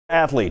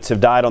Athletes have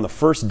died on the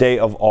first day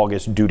of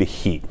August due to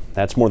heat.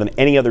 That's more than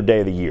any other day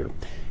of the year.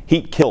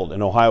 Heat killed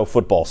an Ohio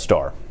football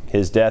star.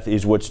 His death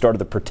is what started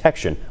the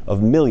protection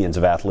of millions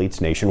of athletes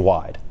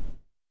nationwide.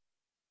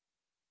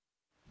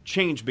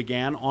 Change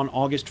began on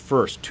August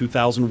 1st,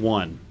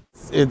 2001.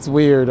 It's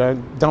weird. I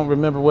don't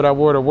remember what I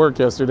wore to work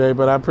yesterday,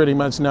 but I pretty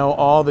much know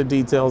all the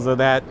details of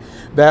that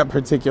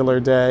particular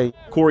day.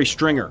 Korey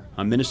Stringer,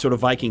 a Minnesota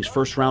Vikings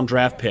first-round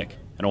draft pick,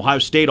 an Ohio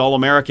State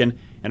All-American,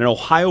 and an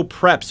Ohio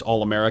Preps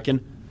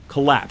All-American,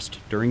 collapsed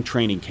during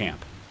training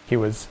camp. He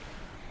was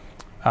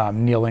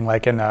kneeling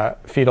like in a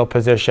fetal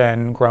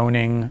position,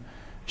 groaning,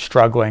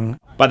 struggling.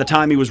 By the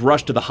time he was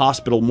rushed to the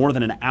hospital more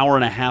than an hour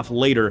and a half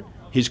later,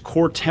 his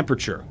core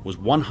temperature was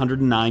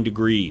 109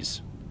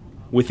 degrees.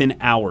 Within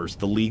hours,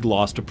 the league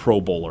lost a Pro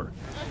Bowler.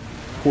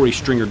 Korey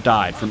Stringer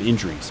died from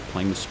injuries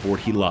playing the sport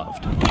he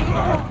loved.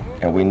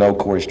 And we know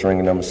Korey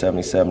Stringer, number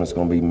 77, is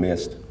going to be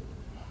missed.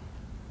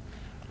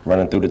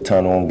 Running through the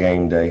tunnel on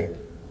game day,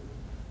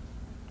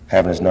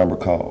 having his number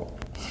called.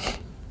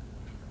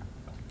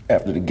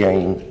 After the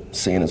game,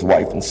 seeing his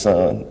wife and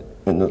son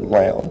in the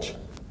lounge.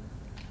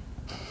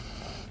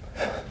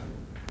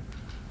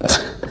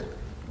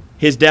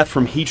 His death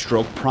from heat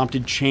stroke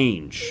prompted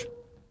change.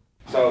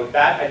 So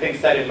that, I think,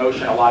 set in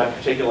motion a lot of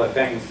particular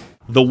things.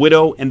 The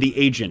widow and the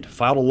agent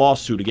filed a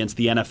lawsuit against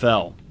the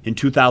NFL. In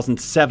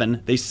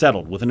 2007, they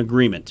settled with an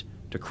agreement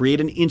to create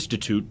an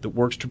institute that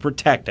works to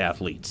protect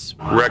athletes.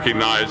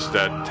 Recognize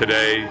that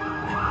today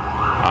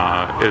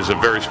is a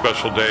very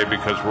special day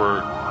because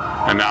we're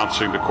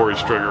announcing the Korey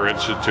Stringer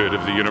Institute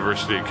of the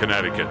University of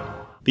Connecticut.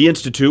 The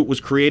institute was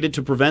created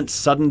to prevent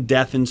sudden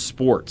death in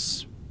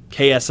sports.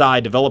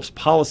 KSI develops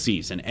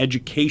policies and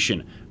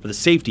education for the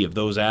safety of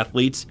those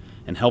athletes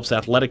and helps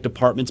athletic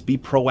departments be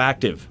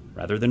proactive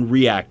rather than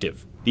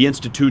reactive. The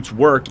institute's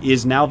work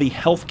is now the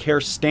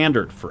healthcare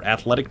standard for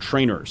athletic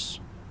trainers.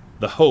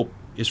 The hope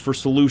is for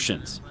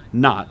solutions,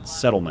 not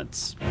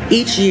settlements.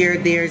 Each year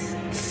there's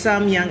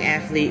some young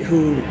athlete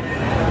who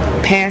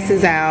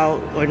passes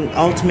out or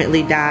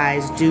ultimately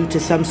dies due to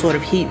some sort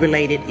of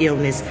heat-related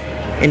illness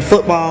in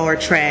football or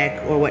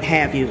track or what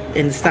have you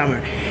in the summer.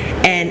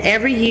 And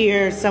every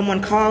year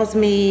someone calls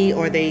me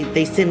or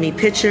they send me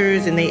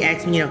pictures and they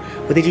ask me,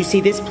 well, did you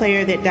see this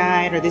player that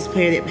died or this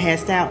player that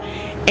passed out?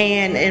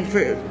 And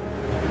for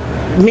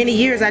many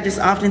years I just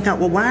often thought,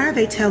 well, why are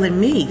they telling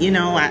me?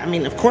 I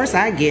mean, of course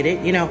I get it,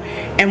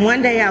 And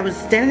one day I was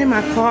standing in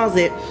my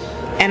closet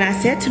and I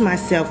said to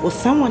myself, well,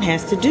 someone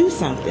has to do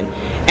something.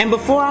 And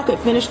before I could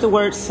finish the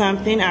word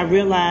something, I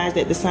realized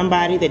that the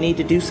somebody that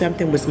needed to do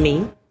something was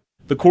me.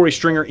 The Korey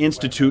Stringer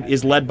Institute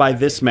is led by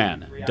this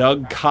man,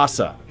 Doug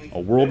Casa, a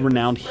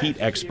world-renowned heat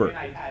expert.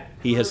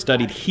 He has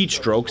studied heat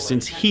stroke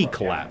since he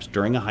collapsed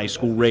during a high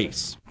school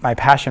race. My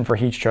passion for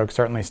heat stroke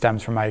certainly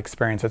stems from my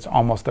experience. It's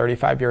almost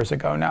 35 years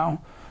ago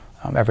now.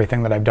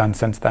 Everything that I've done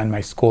since then,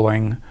 my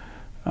schooling,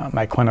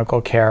 my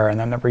clinical care, and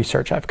then the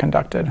research I've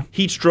conducted.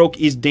 Heat stroke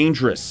is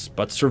dangerous,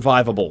 but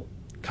survivable.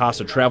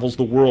 Casa travels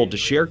the world to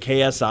share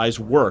KSI's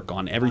work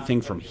on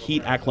everything from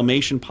heat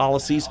acclimation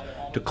policies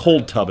to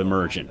cold tub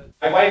immersion.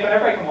 My wife,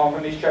 whenever I come home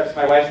from these trips,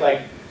 my wife's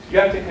like, you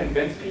have to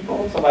convince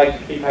people to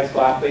keep high school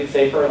athletes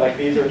safer.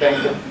 These are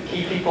things that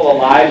keep people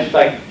alive.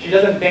 She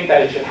doesn't think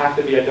that it should have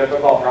to be a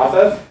difficult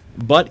process.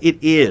 But it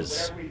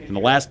is. In the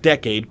last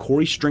decade,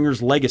 Korey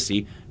Stringer's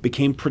legacy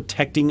became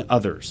protecting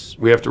others.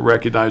 We have to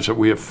recognize that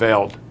we have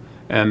failed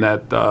and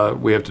that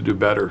we have to do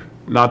better.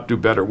 Not do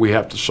better, we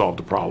have to solve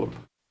the problem.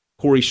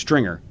 Korey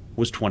Stringer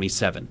was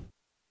 27.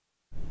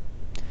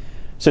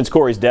 Since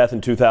Korey's death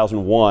in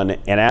 2001,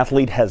 an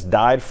athlete has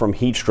died from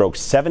heat stroke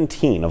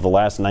 17 of the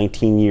last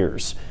 19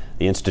 years.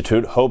 The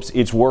Institute hopes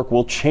its work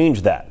will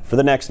change that for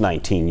the next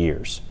 19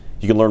 years.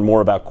 You can learn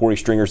more about Korey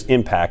Stringer's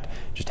impact.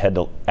 Just head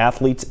to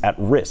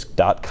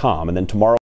athletesatrisk.com, and then tomorrow